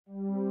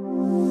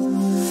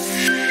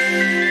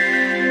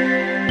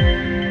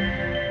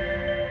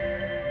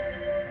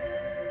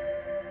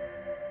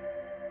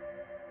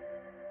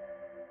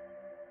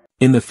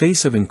In the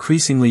face of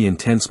increasingly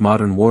intense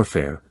modern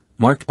warfare,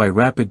 marked by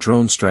rapid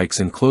drone strikes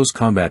and close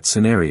combat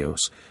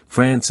scenarios,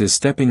 France is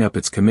stepping up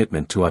its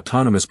commitment to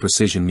autonomous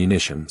precision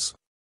munitions.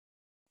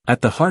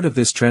 At the heart of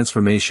this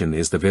transformation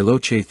is the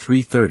Veloce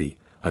 330,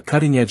 a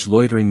cutting-edge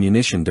loitering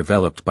munition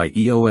developed by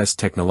EOS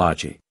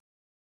Technologie.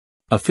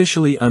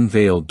 Officially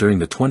unveiled during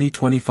the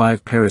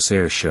 2025 Paris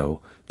Air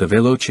Show, the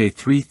Veloce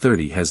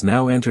 330 has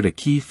now entered a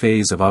key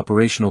phase of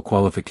operational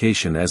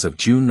qualification as of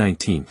June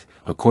 19,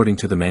 according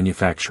to the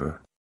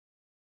manufacturer.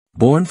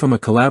 Born from a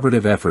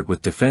collaborative effort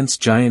with defense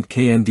giant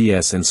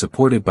KNDS and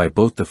supported by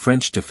both the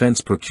French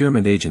Defense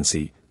Procurement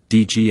Agency,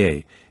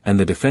 DGA, and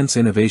the Defense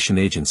Innovation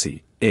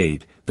Agency,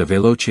 AID, the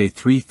Veloce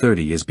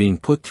 330 is being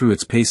put through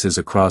its paces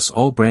across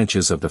all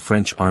branches of the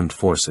French armed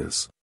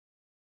forces.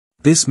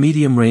 This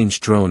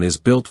medium-range drone is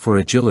built for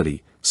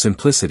agility,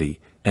 simplicity,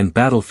 and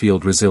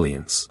battlefield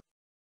resilience.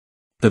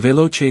 The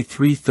Veloce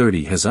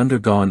 330 has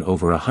undergone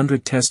over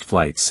 100 test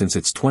flights since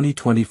its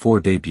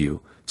 2024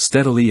 debut,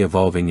 steadily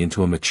evolving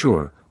into a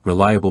mature,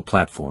 reliable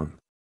platform.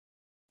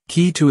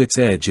 Key to its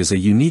edge is a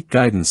unique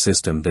guidance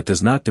system that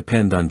does not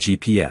depend on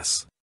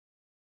GPS.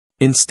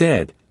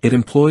 Instead, it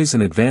employs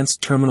an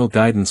advanced terminal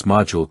guidance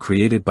module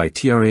created by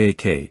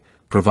TRAK,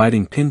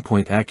 providing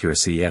pinpoint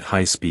accuracy at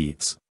high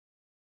speeds.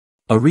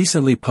 A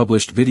recently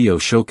published video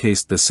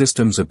showcased the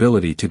system's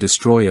ability to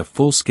destroy a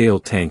full-scale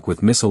tank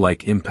with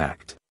missile-like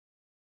impact.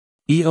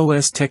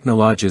 EOS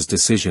Technologie's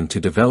decision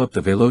to develop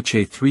the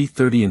Veloce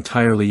 330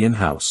 entirely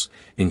in-house,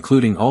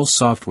 including all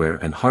software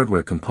and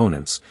hardware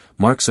components,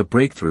 marks a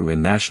breakthrough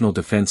in national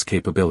defense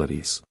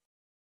capabilities.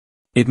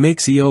 It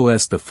makes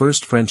EOS the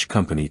first French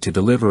company to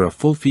deliver a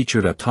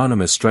full-featured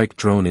autonomous strike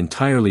drone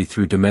entirely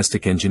through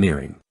domestic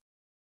engineering.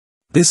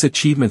 This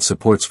achievement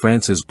supports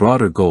France's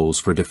broader goals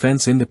for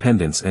defense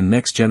independence and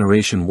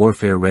next-generation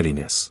warfare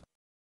readiness.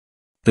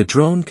 The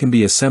drone can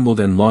be assembled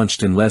and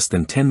launched in less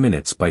than 10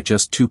 minutes by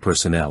just 2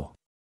 personnel.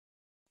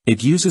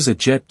 It uses a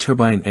jet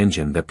turbine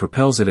engine that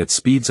propels it at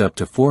speeds up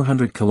to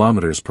 400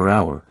 km per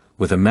hour,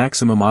 with a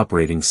maximum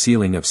operating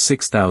ceiling of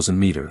 6,000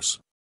 meters.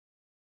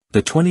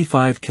 The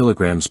 25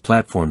 kg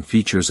platform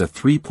features a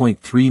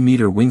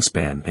 3.3-meter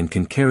wingspan and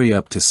can carry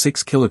up to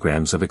 6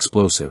 kg of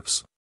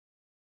explosives.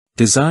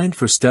 Designed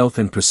for stealth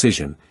and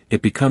precision,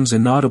 it becomes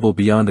inaudible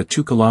beyond a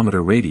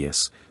 2-kilometer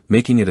radius,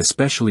 making it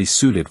especially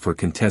suited for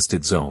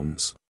contested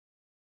zones.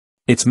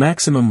 Its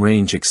maximum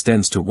range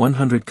extends to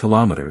 100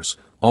 kilometers,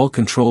 all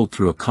controlled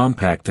through a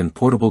compact and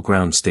portable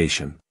ground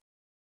station.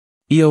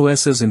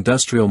 EOS's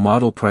industrial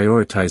model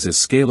prioritizes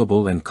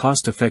scalable and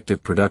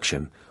cost-effective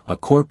production, a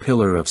core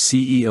pillar of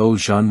CEO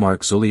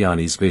Jean-Marc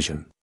Zuliani's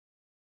vision.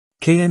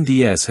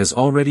 KNDS has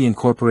already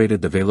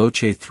incorporated the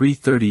Veloce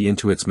 330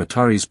 into its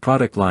Mataris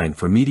product line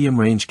for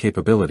medium-range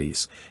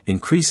capabilities,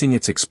 increasing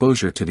its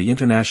exposure to the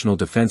international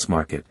defense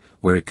market,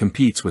 where it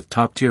competes with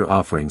top-tier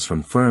offerings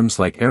from firms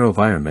like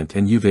AeroVironment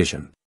and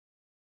Uvision.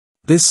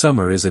 This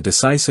summer is a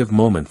decisive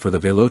moment for the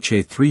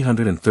Veloce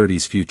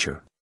 330's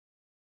future.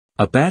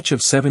 A batch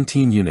of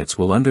 17 units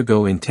will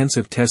undergo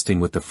intensive testing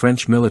with the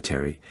French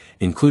military,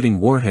 including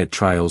warhead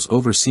trials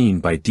overseen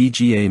by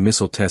DGA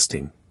Missile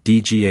Testing,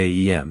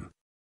 DGA-EM.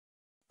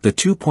 The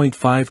 2.5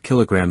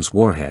 kg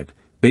warhead,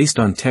 based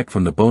on tech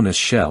from the bonus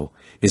shell,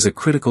 is a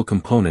critical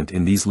component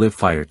in these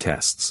live-fire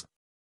tests.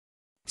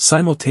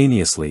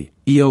 Simultaneously,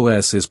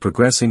 EOS is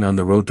progressing on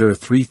the Rôdeur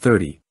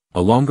 330,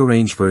 a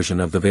longer-range version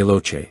of the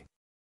Veloce.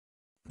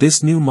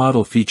 This new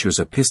model features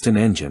a piston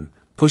engine,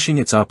 pushing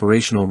its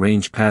operational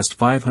range past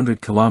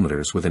 500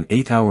 km with an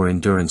 8-hour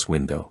endurance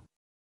window.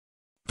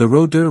 The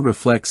Rôdeur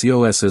reflects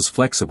EOS's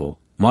flexible,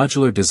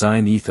 modular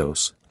design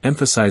ethos,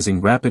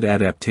 emphasizing rapid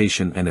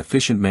adaptation and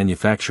efficient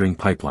manufacturing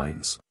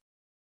pipelines.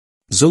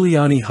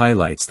 Zuliani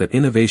highlights that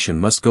innovation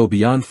must go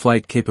beyond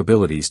flight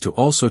capabilities to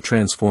also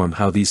transform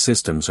how these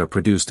systems are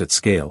produced at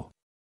scale.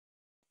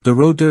 The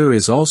Rôdeur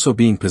is also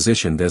being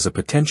positioned as a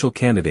potential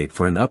candidate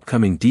for an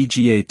upcoming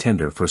DGA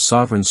tender for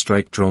sovereign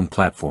strike drone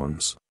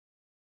platforms.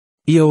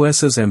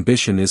 EOS's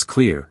ambition is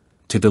clear: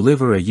 to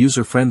deliver a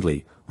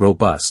user-friendly,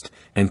 robust,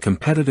 and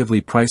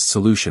competitively priced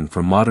solution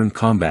for modern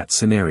combat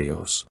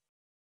scenarios.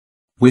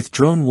 With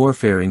drone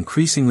warfare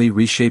increasingly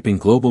reshaping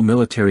global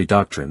military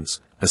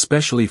doctrines,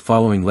 especially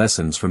following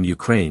lessons from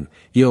Ukraine,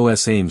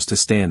 EOS aims to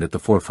stand at the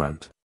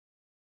forefront.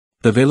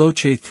 The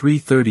Veloce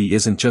 330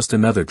 isn't just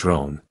another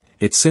drone,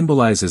 it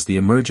symbolizes the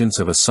emergence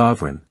of a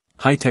sovereign,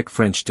 high-tech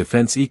French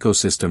defense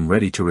ecosystem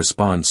ready to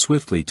respond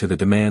swiftly to the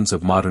demands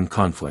of modern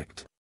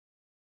conflict.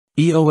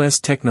 EOS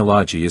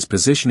Technologie is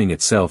positioning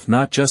itself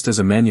not just as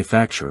a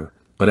manufacturer,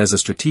 but as a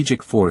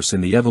strategic force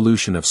in the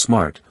evolution of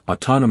smart,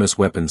 autonomous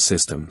weapons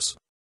systems.